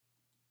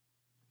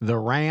The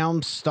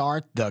Rams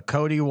start the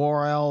Cody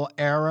Worrell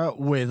era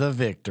with a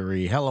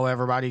victory. Hello,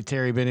 everybody.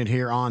 Terry Bennett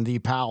here on the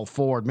Powell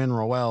Ford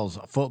Mineral Wells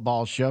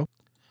football show.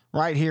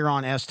 Right here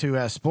on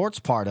S2S Sports,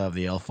 part of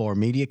the L4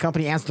 Media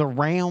Company, as the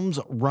Rams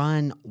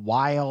run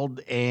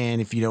wild.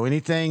 And if you know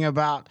anything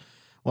about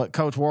what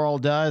Coach Worrell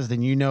does,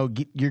 then you know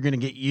you're going to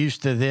get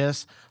used to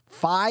this.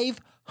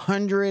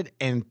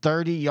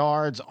 530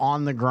 yards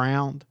on the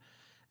ground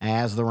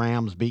as the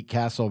Rams beat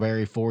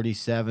Castleberry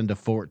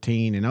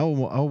 47-14.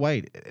 And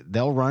wait,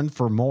 they'll run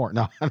for more.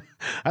 No,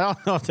 I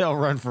don't know if they'll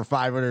run for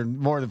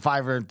more than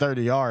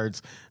 530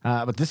 yards.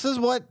 But this is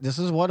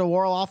what a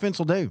Worrell offense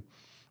will do.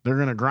 They're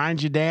going to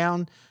grind you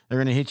down. They're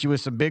going to hit you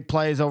with some big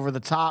plays over the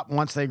top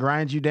once they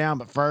grind you down.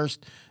 But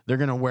first, they're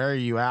going to wear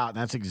you out. And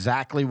that's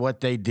exactly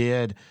what they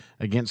did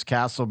against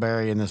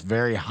Castleberry in this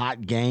very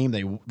hot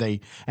game.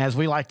 They, as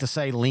we like to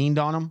say, leaned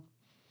on them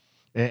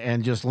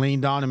and just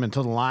leaned on them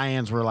until the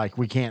Lions were like,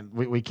 we can't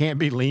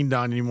be leaned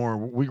on anymore.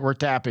 We're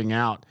tapping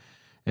out.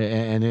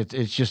 And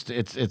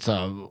it's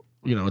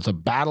a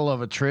battle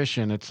of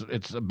attrition.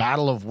 It's a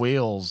battle of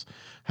wheels,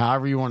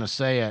 however you want to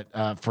say it.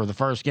 For the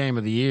first game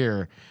of the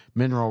year,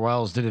 Mineral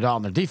Wells did it all.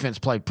 And their defense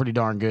played pretty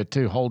darn good,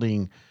 too,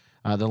 holding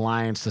the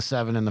Lions to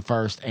 7 in the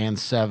first and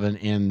 7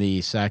 in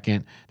the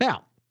second.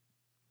 Now,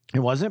 it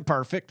wasn't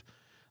perfect.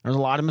 There's a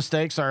lot of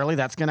mistakes early.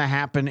 That's going to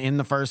happen in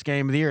the first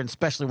game of the year, and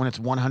especially when it's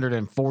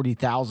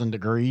 140,000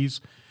 degrees.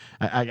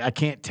 I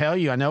can't tell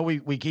you. I know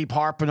we keep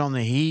harping on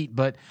the heat,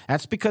 but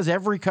that's because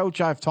every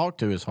coach I've talked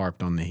to has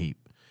harped on the heat.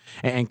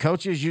 And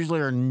coaches usually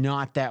are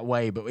not that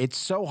way, but it's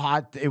so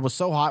hot. It was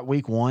so hot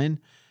week one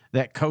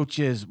that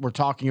coaches were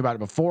talking about it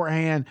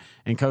beforehand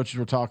and coaches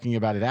were talking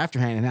about it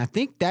afterhand. And I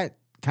think that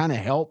kind of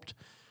helped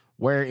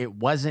where it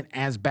wasn't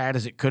as bad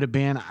as it could have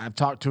been. I've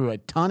talked to a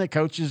ton of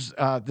coaches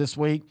this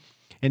week,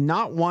 and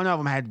not one of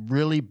them had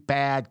really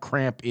bad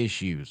cramp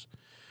issues.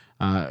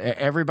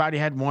 Everybody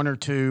had one or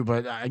two,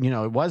 but,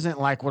 it wasn't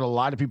like what a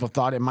lot of people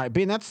thought it might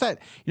be. And that's 10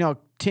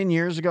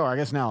 years ago, or I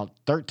guess now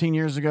 13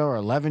 years ago or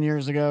 11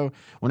 years ago,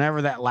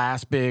 whenever that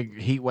last big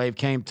heat wave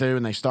came through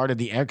and they started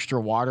the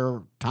extra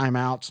water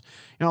timeouts,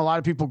 a lot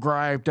of people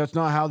griped, that's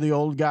not how the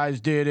old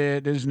guys did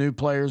it. These new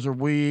players are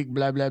weak,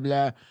 blah, blah,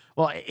 blah.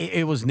 Well,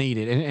 it was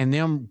needed. And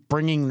them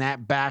bringing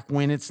that back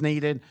when it's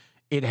needed,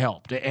 it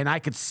helped. And I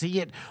could see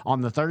it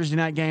on the Thursday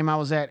night game I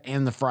was at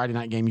and the Friday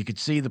night game. You could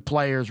see the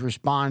players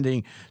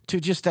responding to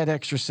just that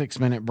extra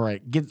 6-minute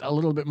break. Get a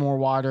little bit more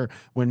water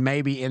when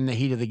maybe in the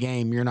heat of the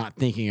game you're not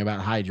thinking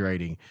about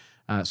hydrating.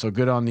 So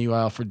good on the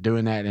UL for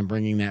doing that and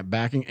bringing that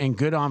back. And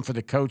good on for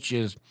the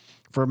coaches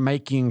for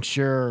making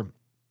sure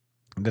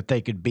that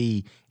they could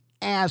be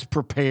as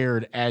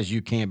prepared as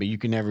you can be. You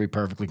can never be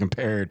perfectly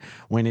prepared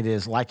when it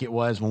is like it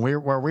was when we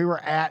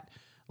were at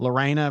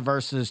Lorena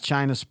versus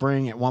China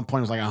Spring. At one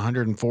point, it was like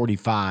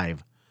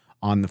 145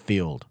 on the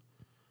field.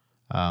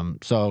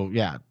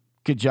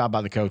 Good job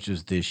by the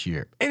coaches this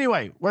year.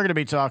 Anyway, we're going to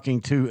be talking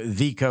to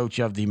the coach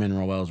of the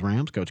Mineral Wells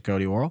Rams, Coach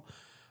Cody Worrell.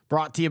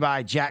 Brought to you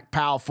by Jack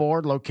Powell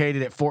Ford,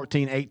 located at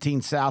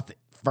 1418 Southeast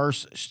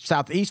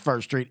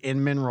 1st Street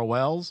in Mineral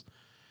Wells.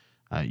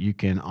 You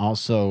can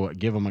also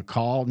give them a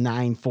call,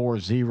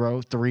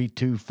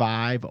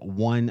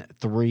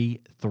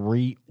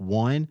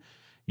 940-325-1331.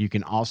 You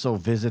can also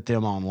visit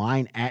them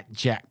online at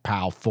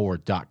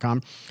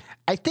jackpowellford.com.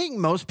 I think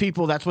most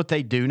people, that's what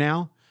they do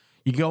now.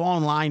 You go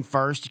online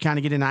first, you kind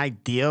of get an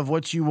idea of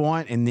what you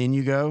want, and then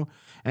you go.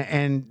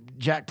 And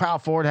Jack Powell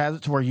Ford has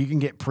it to where you can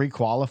get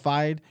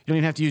pre-qualified. You don't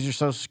even have to use your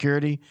Social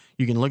Security.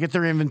 You can look at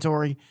their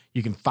inventory.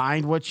 You can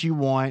find what you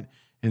want,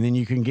 and then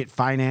you can get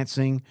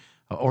financing,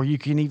 or you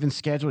can even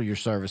schedule your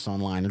service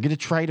online or get a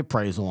trade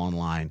appraisal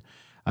online.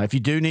 If you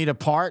do need a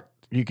part,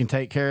 you can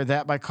take care of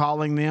that by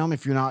calling them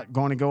if you're not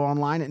going to go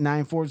online at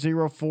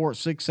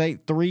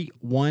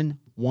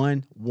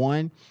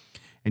 940-468-3111.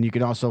 And you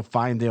can also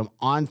find them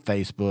on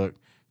Facebook.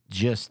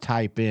 Just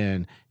type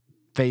in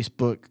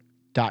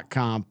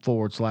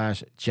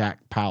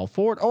facebook.com/Jack Powell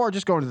Ford, or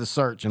just go into the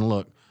search and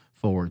look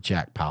for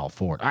Jack Powell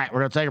Ford. All right, we're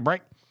going to take a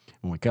break.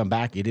 When we come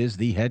back, it is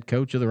the head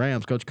coach of the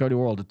Rams, Coach Cody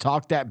Worrell, to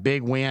talk that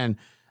big win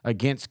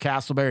against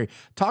Castleberry.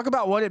 Talk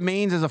about what it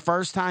means as a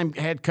first-time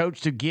head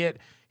coach to get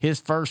his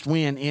first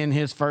win in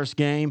his first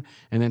game,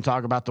 and then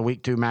talk about the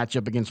Week 2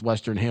 matchup against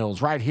Western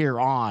Hills right here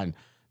on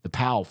the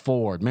Powell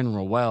Ford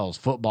Mineral Wells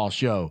football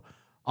show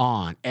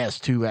on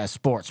S2S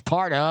Sports,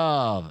 part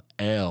of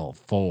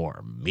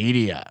L4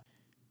 Media.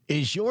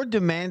 Is your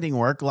demanding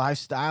work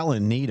lifestyle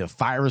in need of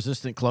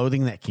fire-resistant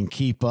clothing that can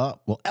keep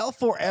up? Well,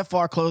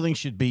 L4FR clothing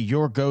should be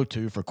your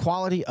go-to for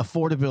quality,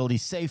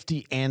 affordability,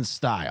 safety, and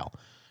style.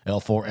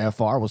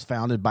 L4FR was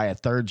founded by a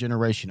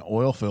third-generation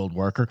oil field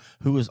worker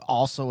who is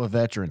also a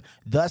veteran.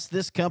 Thus,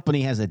 this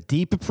company has a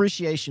deep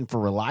appreciation for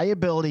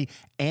reliability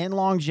and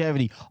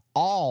longevity,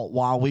 all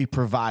while we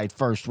provide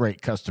first-rate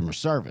customer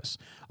service.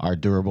 Our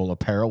durable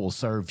apparel will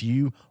serve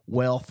you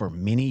well for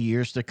many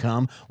years to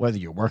come, whether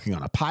you're working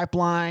on a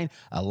pipeline,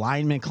 a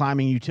lineman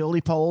climbing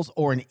utility poles,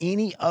 or in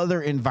any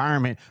other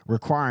environment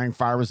requiring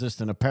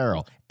fire-resistant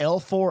apparel.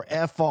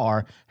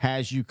 L4FR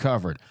has you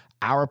covered.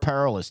 Our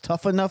apparel is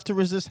tough enough to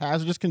resist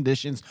hazardous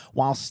conditions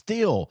while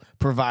still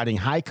providing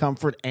high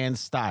comfort and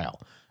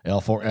style.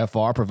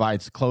 L4FR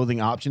provides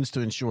clothing options to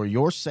ensure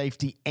your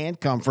safety and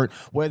comfort,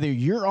 whether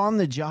you're on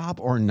the job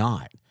or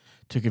not.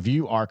 To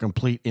view our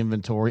complete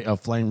inventory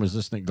of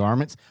flame-resistant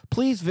garments,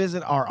 please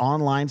visit our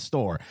online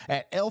store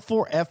at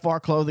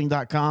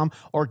l4frclothing.com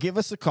or give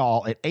us a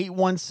call at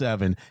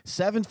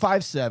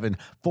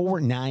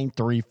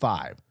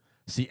 817-757-4935.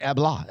 Si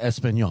habla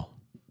español.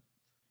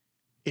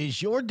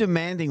 Is your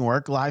demanding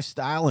work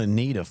lifestyle in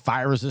need of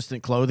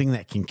fire-resistant clothing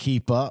that can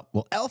keep up?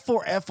 Well,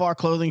 L4FR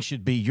clothing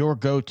should be your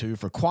go-to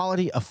for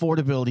quality,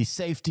 affordability,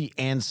 safety,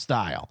 and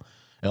style.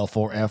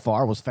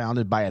 L4FR was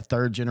founded by a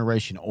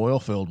third-generation oil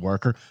field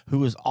worker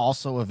who is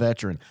also a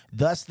veteran.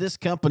 Thus, this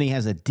company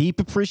has a deep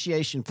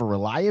appreciation for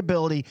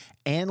reliability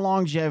and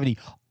longevity,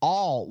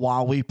 all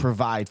while we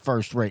provide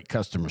first-rate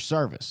customer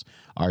service.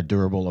 Our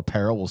durable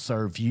apparel will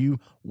serve you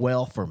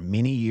well for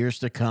many years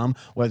to come,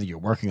 whether you're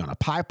working on a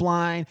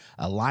pipeline,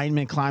 a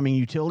lineman climbing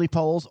utility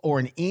poles, or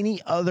in any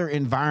other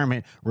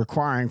environment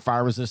requiring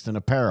fire-resistant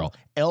apparel.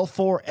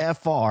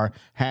 L4FR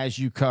has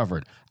you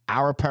covered.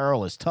 Our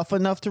apparel is tough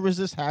enough to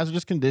resist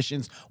hazardous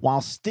conditions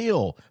while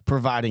still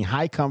providing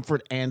high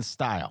comfort and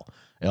style.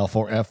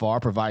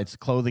 L4FR provides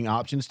clothing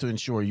options to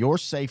ensure your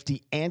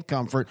safety and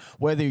comfort,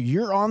 whether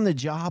you're on the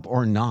job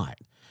or not.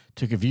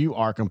 To view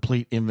our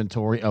complete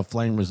inventory of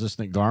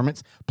flame-resistant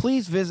garments,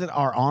 please visit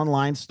our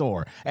online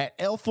store at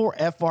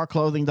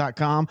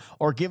l4frclothing.com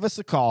or give us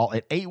a call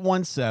at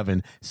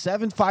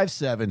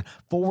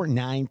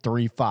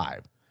 817-757-4935.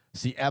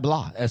 Si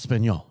habla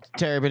español.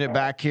 Terry Bennett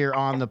back here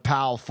on the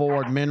Powell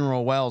Ford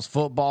Mineral Wells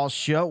Football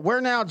Show.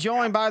 We're now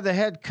joined by the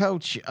head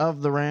coach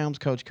of the Rams,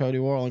 Coach Cody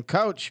Worrell. And,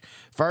 Coach,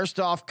 first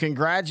off,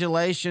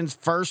 congratulations.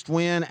 First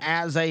win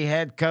as a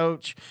head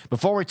coach.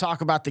 Before we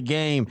talk about the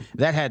game,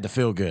 that had to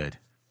feel good.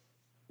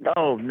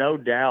 Oh, no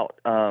doubt.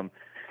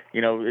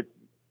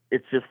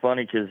 It's just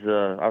funny because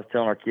I was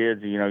telling our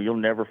kids, you'll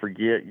never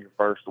forget your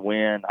first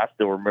win. I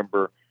still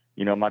remember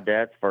my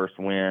dad's first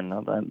win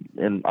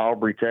in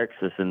Aubrey,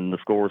 Texas, and the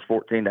score was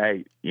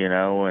 14-8,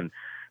 and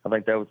I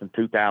think that was in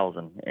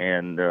 2000.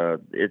 And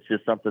it's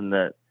just something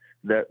that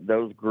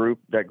group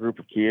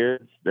of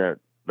kids that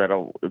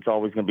it's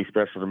always going to be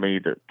special to me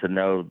to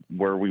know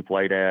where we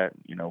played at,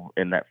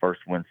 in that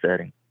first win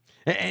setting.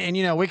 And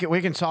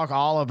we can talk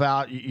all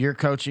about your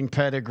coaching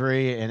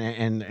pedigree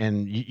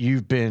and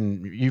you've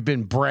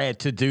been bred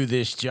to do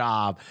this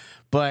job,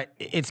 but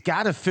it's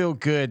got to feel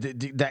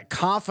good, that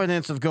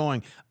confidence of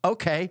going,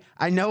 okay,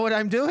 I know what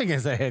I'm doing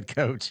as a head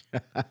coach.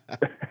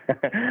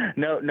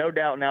 No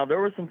doubt. Now there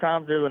were some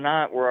times the other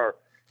night where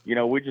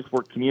we just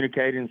were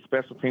communicating.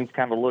 Special teams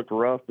kind of looked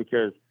rough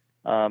because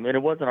and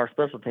it wasn't our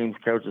special teams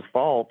coach's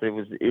fault. It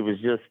was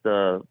just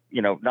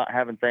not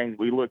having things.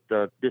 We looked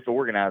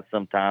disorganized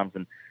sometimes,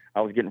 and I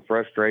was getting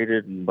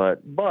frustrated.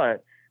 But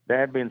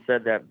that being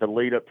said, that the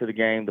lead up to the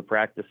game, the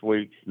practice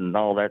weeks and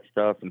all that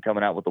stuff, and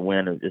coming out with the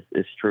win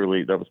is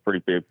truly, that was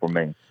pretty big for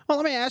me. Well,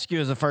 let me ask you,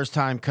 as a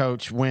first-time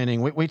coach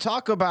winning, we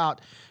talk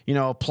about,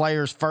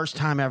 players' first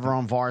time ever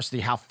on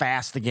varsity, how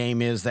fast the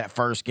game is that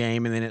first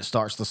game, and then it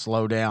starts to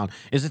slow down.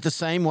 Is it the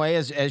same way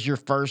as your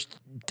first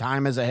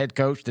time as a head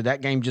coach? Did that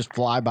game just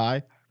fly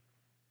by?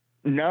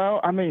 No,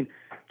 I mean,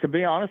 to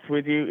be honest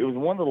with you, it was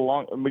one of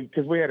the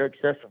because we had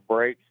excessive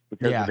breaks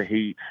because of the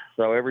heat.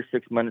 So every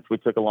 6 minutes we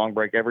took a long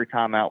break. Every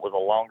timeout was a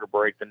longer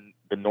break than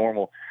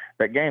normal.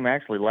 That game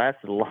actually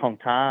lasted a long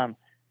time,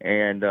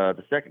 and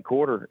the second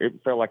quarter,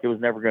 it felt like it was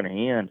never going to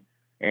end.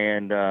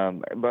 And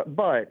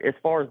but as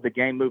far as the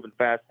game moving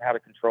fast, how to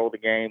control the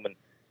game, and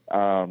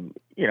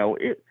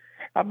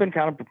I've been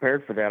kind of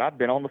prepared for that. I've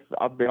been on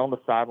the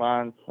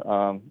sidelines,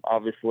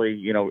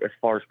 obviously, as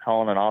far as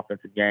calling an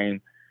offensive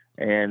game,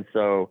 and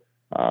so.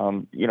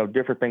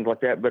 Different things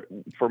like that. But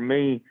for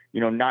me,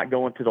 not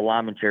going to the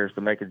lineman chairs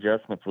to make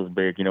adjustments was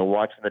big.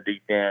 Watching the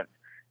defense,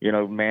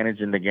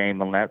 managing the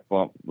game on that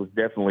front was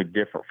definitely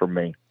different for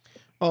me.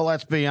 Well,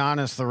 let's be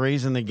honest. The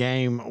reason the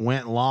game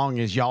went long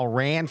is y'all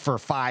ran for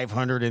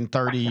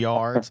 530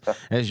 yards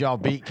as y'all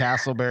beat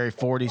Castleberry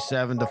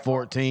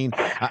 47-14.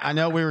 I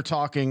know we were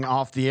talking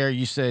off the air.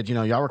 You said,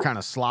 y'all were kind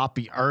of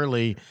sloppy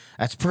early.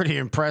 That's pretty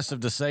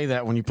impressive to say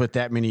that when you put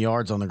that many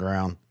yards on the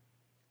ground.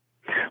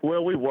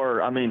 Well, we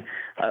were. I mean,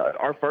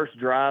 our first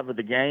drive of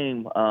the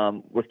game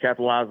was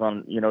capitalized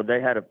on,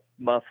 they had a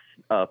muff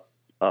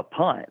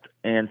punt.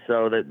 And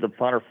so the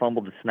punter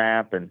fumbled the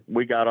snap, and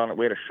we got on it.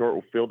 We had a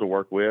short field to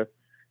work with.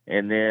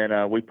 And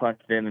then we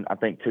punched in, I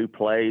think, 2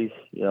 plays,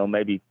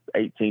 maybe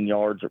 18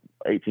 yards out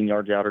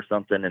or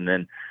something. And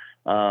then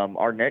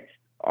the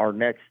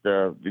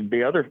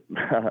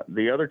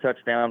other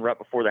touchdown right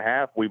before the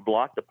half, we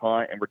blocked the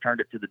punt and returned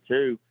it to the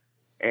 2.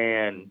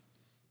 And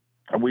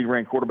we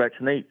ran quarterback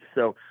sneak.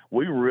 So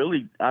we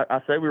really, I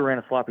say we ran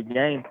a sloppy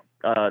game.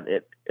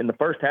 In the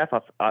first half,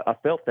 I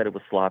felt that it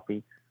was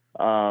sloppy.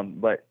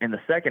 But in the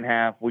second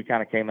half, we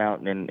kind of came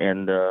out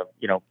and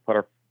put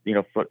our,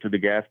 foot to the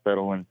gas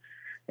pedal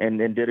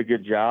and did a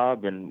good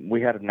job. And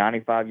we had a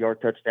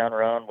 95-yard touchdown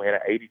run. We had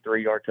an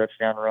 83-yard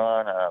touchdown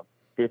run.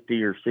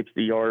 50 or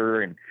 60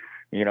 yarder, and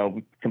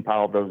we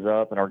compiled those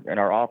up. And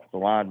our offensive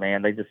line,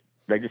 man, they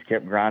just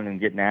kept grinding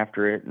and getting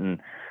after it, and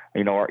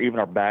even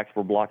our backs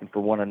were blocking for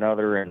one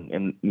another,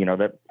 and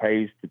that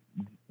pays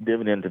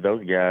dividend to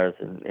those guys.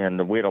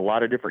 And we had a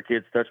lot of different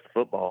kids touch the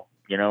football.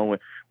 We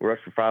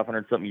rushed for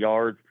 500 something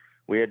yards.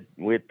 We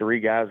had 3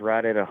 guys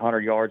right at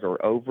 100 yards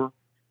or over.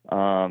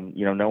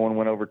 No one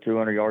went over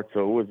 200 yards,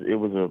 so it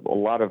was a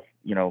lot of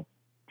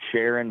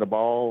sharing the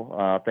ball.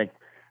 I think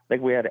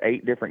we had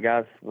 8 different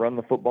guys run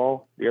the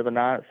football the other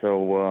night,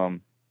 so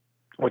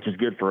which is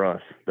good for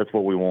us. That's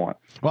what we want.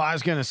 Well, I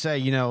was going to say,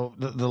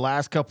 the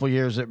last couple of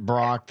years at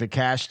Brock, the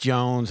Cash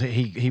Jones,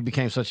 he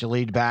became such a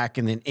lead back,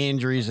 and then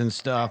injuries and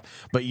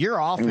stuff. But your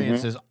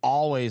offense is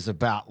always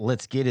about,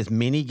 let's get as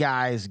many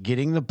guys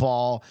getting the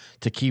ball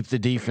to keep the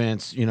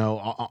defense,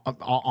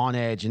 on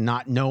edge, and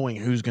not knowing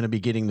who's going to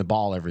be getting the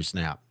ball every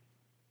snap.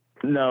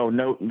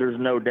 No, there's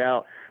no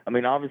doubt. I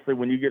mean, obviously,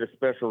 when you get a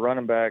special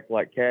running back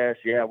like Cash,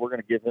 yeah, we're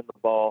going to give him the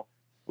ball.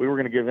 We were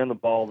going to give him the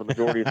ball the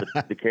majority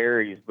of the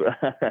carries.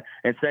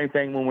 And same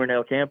thing when we're in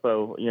El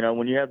Campo.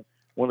 When you have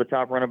one of the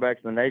top running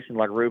backs in the nation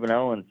like Reuben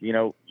Owens, you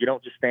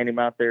don't just stand him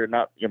out there.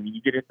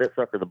 You get that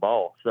sucker the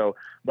ball. So,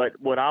 but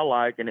what I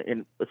like,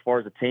 and as far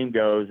as the team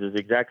goes, is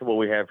exactly what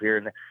we have here.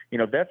 And,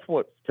 that's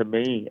what, to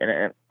me,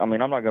 and I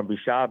mean, I'm not going to be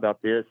shy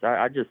about this.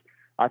 I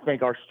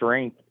think our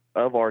strength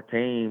of our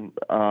team,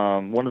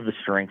 one of the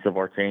strengths of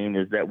our team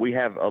is that we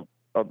have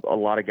a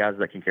lot of guys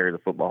that can carry the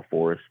football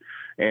for us,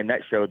 and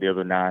that showed the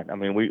other night. I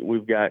mean,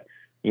 we've got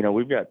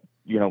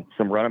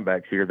some running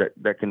backs here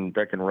that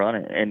can run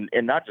it,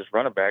 and not just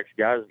running backs,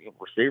 guys,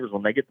 receivers,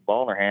 when they get the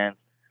ball in their hands,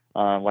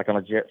 like on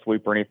a jet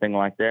sweep or anything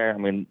like that. I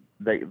mean,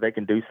 they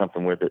can do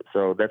something with it.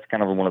 So that's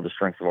kind of one of the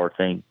strengths of our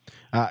team.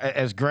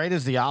 As great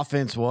as the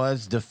offense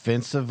was,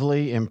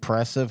 defensively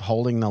impressive,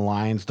 holding the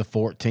Lions to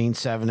 14,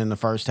 7 in the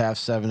first half,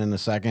 7 in the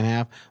second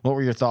half. What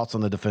were your thoughts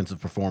on the defensive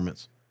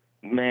performance?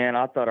 Man,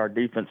 I thought our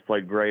defense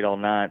played great all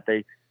night.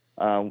 They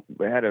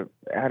had a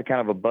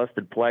kind of a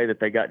busted play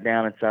that they got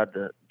down inside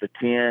the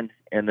 10,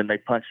 and then they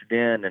punched it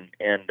in,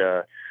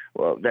 and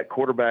that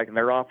quarterback and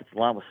their offensive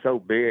line was so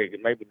big,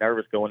 it made me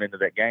nervous going into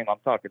that game. I'm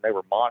talking, they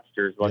were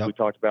monsters, like we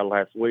talked about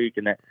last week,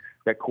 and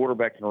that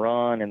quarterback can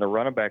run, and the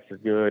running backs are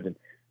good, and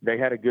they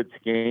had a good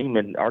scheme,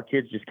 and our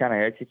kids just kind of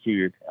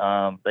executed.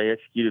 They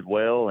executed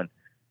well,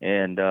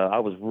 and I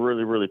was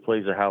really, really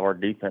pleased with how our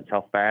defense,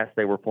 how fast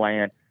they were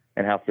playing,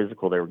 and how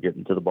physical they were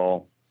getting to the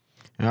ball.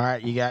 All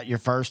right, you got your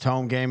first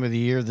home game of the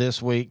year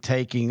this week,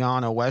 taking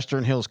on a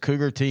Western Hills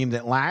Cougar team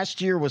that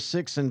last year was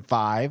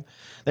 6-5.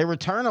 They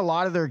return a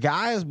lot of their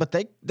guys, but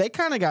they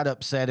kind of got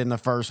upset in the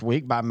first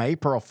week by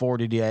Maypearl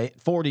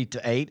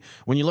 40-8.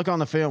 When you look on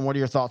the film, what are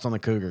your thoughts on the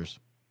Cougars?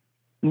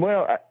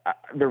 Well,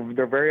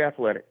 they're very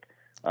athletic.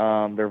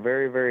 They're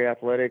very, very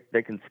athletic.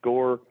 They can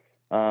score.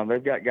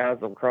 They've got guys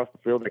across the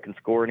field that can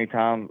score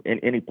anytime in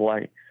any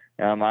play.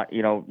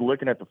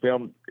 Looking at the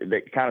film,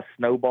 they kind of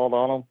snowballed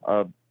on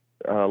them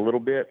a little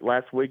bit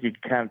last week. You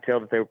could kind of tell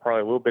that they were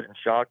probably a little bit in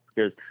shock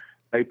because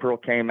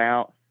Maypearl came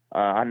out.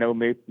 I know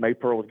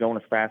Maypearl was going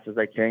as fast as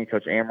they can.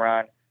 Coach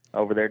Amrine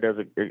over there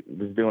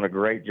is doing a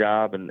great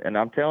job, and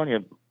I'm telling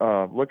you,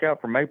 look out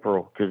for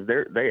Maypearl because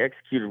they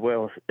executed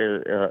well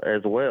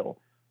as well.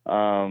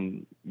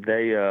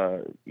 They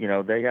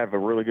have a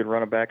really good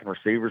running back and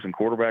receivers and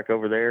quarterback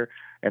over there,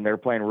 and they're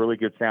playing really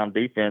good sound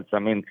defense. I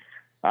mean,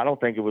 I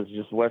don't think it was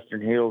just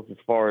Western Hills as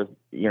far as,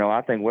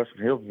 I think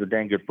Western Hills is a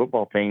dang good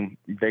football team.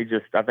 I think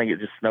it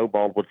just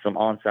snowballed with some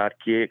onside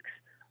kicks.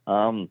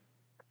 And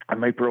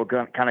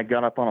Maypearl kind of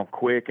gun up on them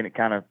quick, and it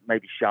kind of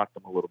maybe shocked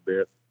them a little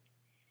bit.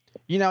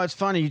 It's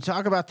funny. You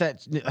talk about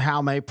that,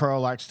 how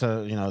Maypearl likes to,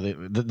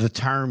 the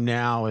term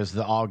now is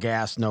the all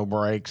gas, no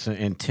brakes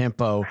and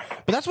tempo.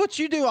 But that's what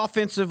you do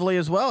offensively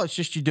as well. It's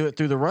just you do it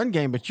through the run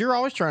game, but you're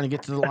always trying to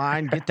get to the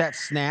line, get that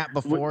snap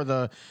before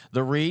the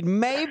read.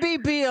 Maybe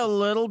be a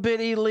little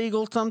bit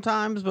illegal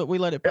sometimes, but we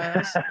let it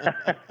pass.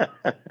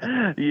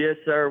 Yes,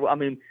 sir. I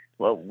mean,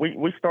 well, we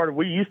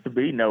used to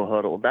be no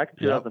huddle. Back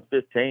in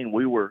 2015,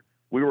 we were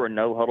a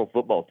no huddle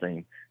football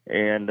team.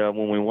 And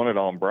when we won it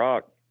on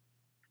Brock,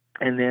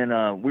 and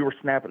then we were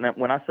snapping that.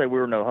 When I say we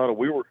were no huddle,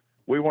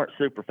 we weren't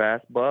super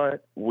fast,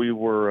 but we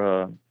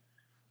were,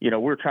 we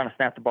were trying to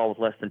snap the ball with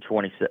less than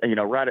 20,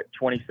 right at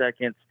 20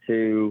 seconds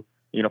to,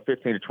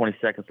 15 to 20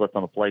 seconds left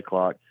on the play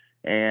clock.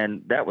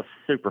 And that was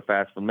super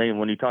fast for me. And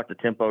when you talk to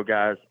tempo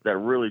guys that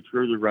really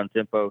truly run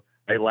tempo,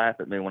 they laugh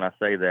at me when I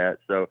say that.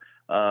 So,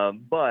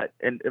 but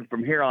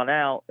from here on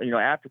out,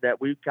 after that,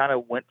 we kind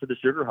of went to the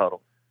sugar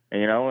huddle,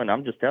 and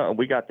I'm just telling you,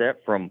 we got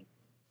that from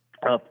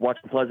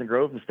watching Pleasant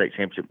Grove in the state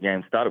championship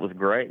games. Thought it was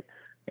great.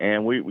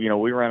 And we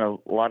ran a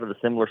lot of the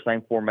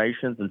same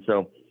formations. And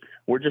so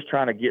we're just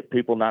trying to get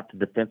people not to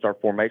defense our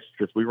formations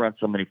because we run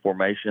so many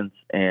formations,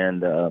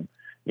 and,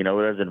 it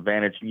has an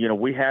advantage.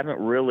 We haven't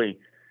really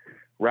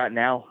right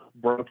now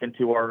broke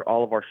into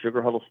all of our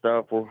sugar huddle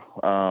stuff.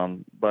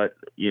 But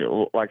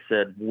like I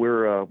said,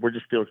 we're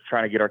just still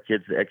trying to get our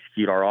kids to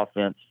execute our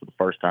offense for the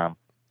first time.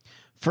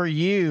 For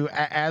you,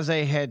 as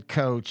a head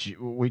coach,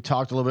 we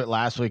talked a little bit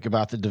last week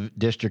about the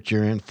district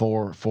you're in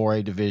for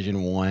a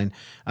Division One.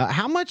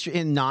 How much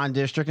in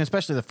non-district, and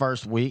especially the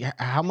first week,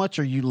 how much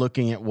are you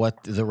looking at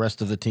what the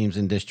rest of the teams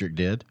in district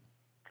did?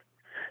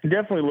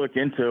 Definitely look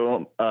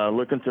into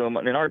them.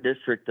 In our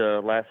district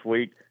last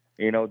week,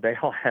 they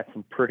all had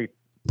some pretty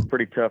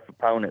tough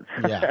opponents,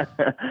 yeah.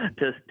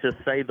 to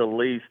say the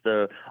least.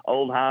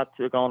 Old High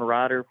took on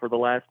Ryder for the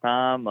last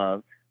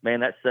time.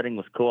 Man, that setting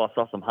was cool. I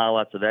saw some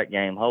highlights of that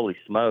game. Holy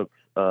smokes.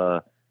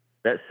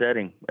 That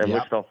setting at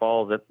Wichita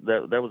Falls,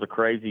 that was a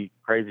crazy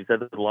set.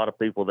 There's a lot of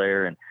people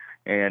there.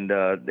 And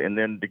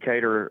then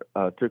Decatur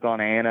took on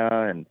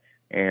Anna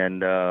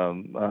and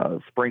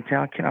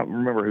Springtown. I cannot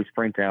remember who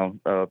Springtown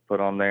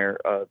put on there.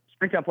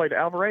 Springtown played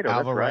Alvarado.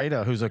 Alvarado,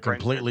 right. Who's a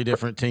completely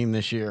different team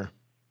this year.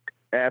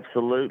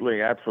 Absolutely.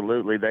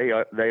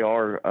 They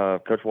are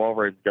Coach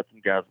Walver's got some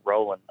guys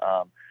rolling.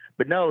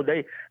 But no,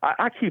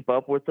 I keep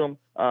up with them.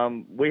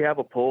 We have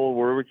a pool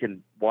where we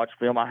can watch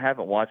film. I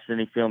haven't watched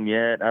any film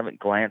yet. I haven't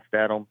glanced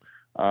at them.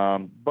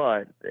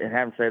 But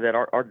having said that,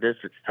 our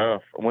district's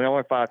tough. We only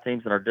have 5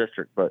 teams in our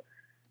district, but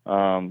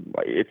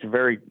it's a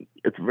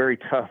very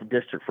tough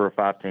district for a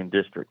 5-team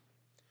district.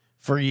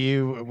 For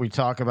you, we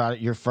talk about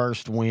it, your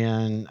first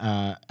win.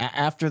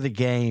 After the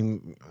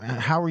game,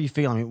 how were you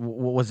feeling? I mean,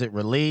 was it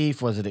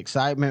relief? Was it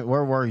excitement?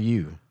 Where were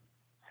you?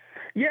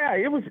 Yeah,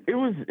 it was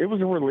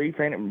a relief,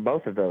 and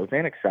both of those,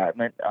 and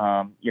excitement.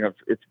 I'm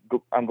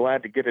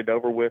glad to get it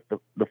over with,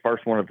 the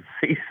first one of the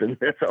season.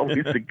 That's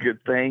always a good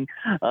thing.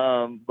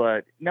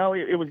 But no,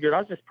 it was good. I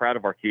was just proud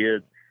of our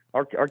kids.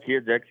 Our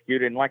kids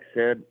executed, and like I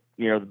said,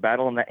 the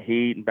battle in that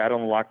heat and battle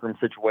in the locker room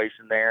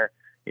situation there.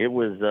 It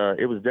was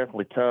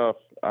definitely tough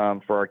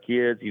for our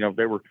kids.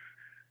 They were,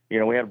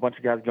 we had a bunch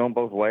of guys going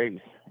both ways,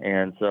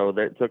 and so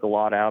that took a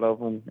lot out of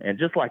them. And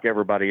just like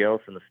everybody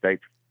else in the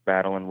state's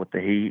battling with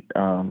the heat.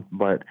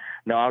 But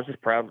no, I was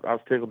just proud. I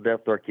was tickled to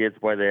death with our kids,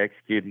 the way they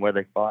executed and the way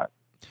they fought.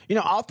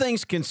 All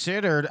things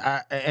considered,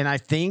 and I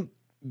think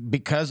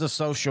because of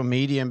social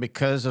media and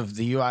because of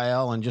the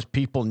UIL and just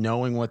people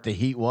knowing what the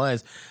heat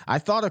was, I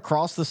thought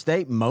across the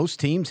state, most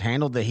teams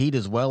handled the heat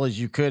as well as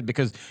you could,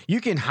 because you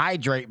can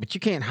hydrate, but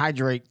you can't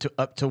hydrate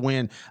up to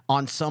win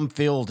on some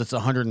fields. It's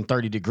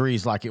 130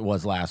 degrees like it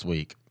was last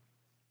week.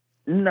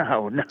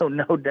 No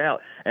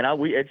doubt. And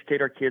we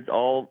educate our kids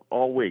all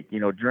week.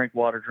 Drink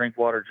water, drink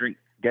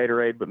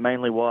Gatorade, but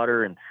mainly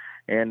water.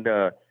 And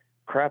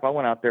crap, I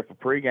went out there for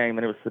pregame and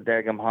it was so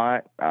daggum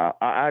hot.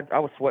 I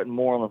was sweating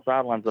more on the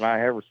sidelines than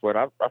I ever sweat.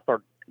 I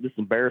started, this is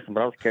embarrassing,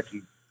 but I was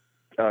catching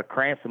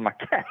cramps in my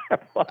calf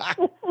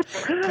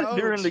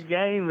during the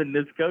game, and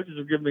the coaches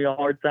were giving me a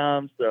hard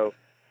time. So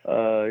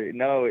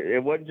no,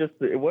 it wasn't just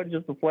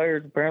the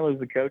players. Apparently, it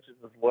was the coaches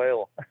as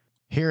well.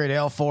 Here at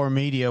L4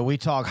 Media, we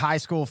talk high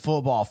school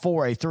football,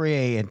 4A,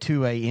 3A, and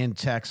 2A in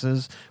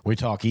Texas. We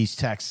talk East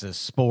Texas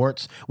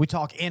sports. We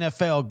talk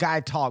NFL, guy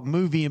talk,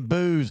 movie and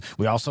booze.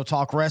 We also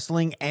talk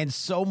wrestling and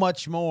so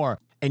much more.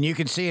 And you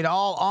can see it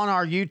all on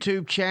our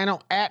YouTube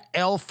channel at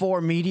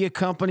L4 Media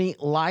Company.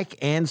 Like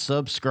and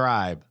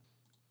subscribe.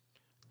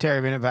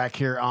 Terry Bennett back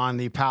here on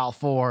the Powell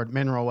Ford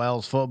Mineral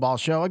Wells football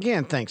show.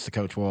 Again, thanks to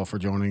Coach Will for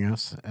joining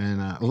us.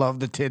 And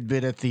love the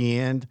tidbit at the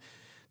end,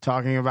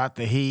 talking about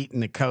the heat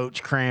and the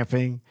coach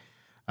cramping.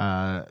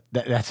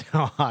 That's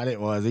how hot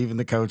it was, even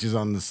the coaches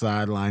on the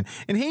sideline.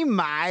 And he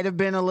might have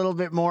been a little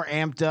bit more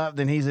amped up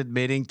than he's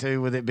admitting to,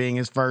 with it being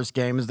his first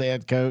game as the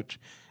head coach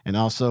and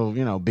also,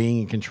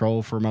 being in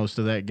control for most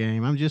of that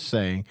game. I'm just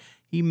saying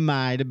he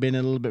might have been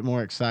a little bit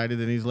more excited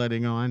than he's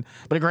letting on.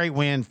 But a great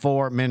win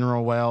for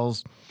Mineral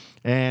Wells,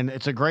 and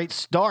it's a great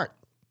start.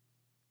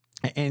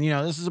 And,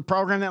 this is a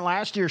program that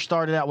last year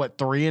started out,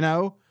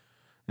 3-0?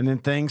 And then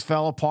things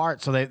fell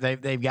apart, so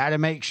they've got to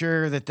make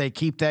sure that they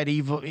keep that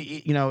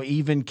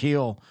even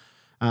keel.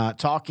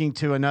 Talking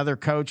to another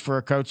coach for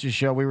a coach's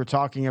show, we were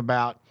talking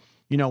about,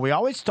 we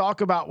always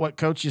talk about what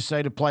coaches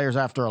say to players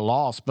after a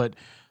loss, but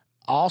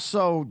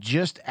also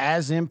just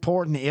as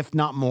important, if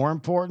not more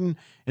important,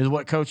 is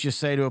what coaches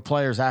say to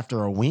players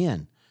after a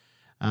win.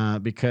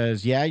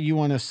 Because you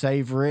want to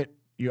savor it,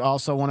 you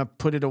also want to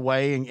put it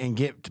away and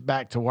get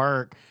back to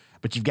work.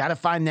 But you've got to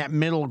find that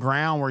middle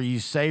ground where you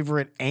savor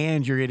it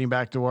and you're getting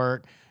back to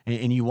work,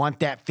 and you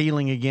want that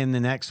feeling again the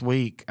next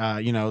week.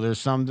 There's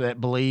some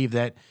that believe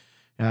that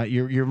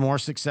you're more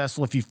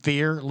successful if you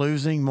fear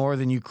losing more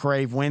than you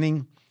crave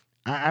winning.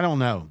 I don't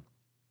know.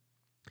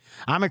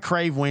 I'm a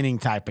crave winning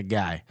type of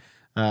guy.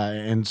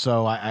 And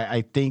so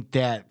I think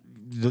that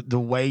the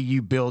way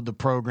you build the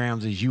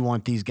programs is you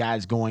want these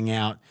guys going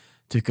out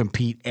to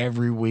compete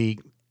every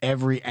week,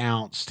 every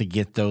ounce to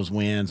get those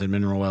wins. And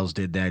Mineral Wells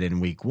did that in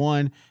week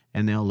 1.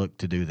 And they'll look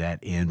to do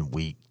that in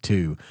week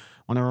 2. I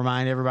want to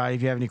remind everybody,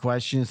 if you have any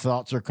questions,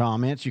 thoughts, or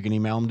comments, you can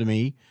email them to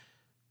me,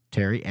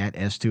 Terry at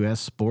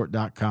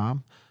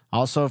s2ssport.com.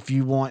 Also, if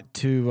you want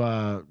to,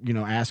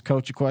 ask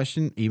Coach a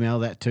question, email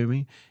that to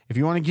me. If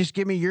you want to just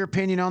give me your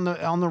opinion on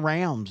the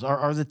Rams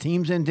or the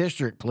teams in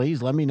district,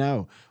 please let me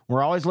know.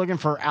 We're always looking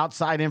for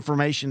outside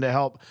information to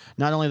help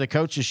not only the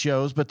coaches'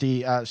 shows, but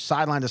the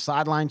sideline to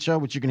sideline show,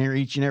 which you can hear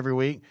each and every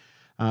week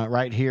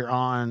right here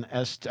on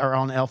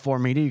on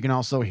L4 Media. You can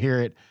also hear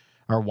it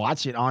or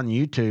watch it on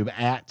YouTube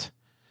at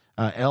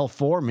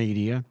L4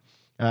 Media.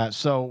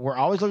 So we're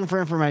always looking for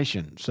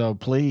information. So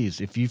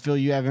please, if you feel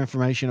you have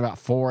information about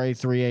 4A,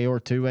 3A, or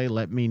 2A,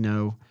 let me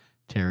know.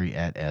 Terry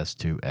at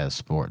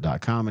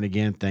s2ssport.com. And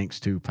again, thanks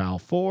to Powell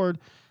Ford,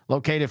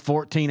 located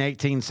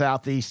 1418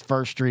 Southeast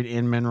 1st Street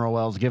in Mineral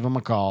Wells. Give them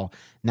a call,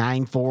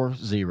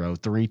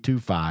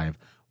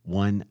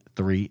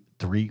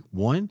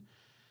 940-325-1331.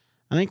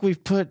 I think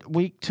we've put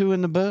week 2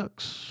 in the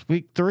books.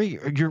 Week 3,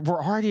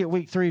 we're already at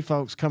week 3,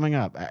 folks, coming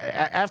up.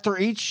 After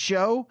each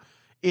show,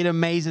 it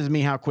amazes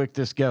me how quick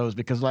this goes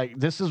because,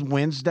 this is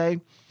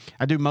Wednesday.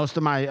 I do most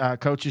of my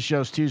coaches'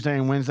 shows Tuesday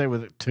and Wednesday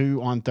with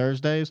 2 on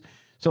Thursdays.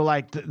 So,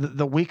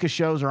 the week of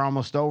shows are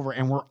almost over,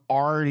 and we're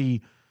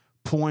already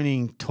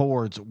pointing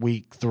towards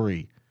week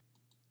 3.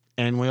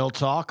 And we'll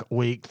talk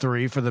week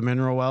 3 for the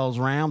Mineral Wells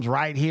Rams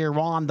right here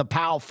on the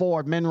Powell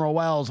Ford Mineral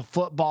Wells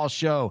Football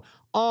Show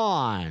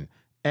on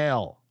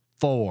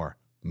L4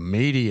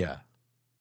 Media.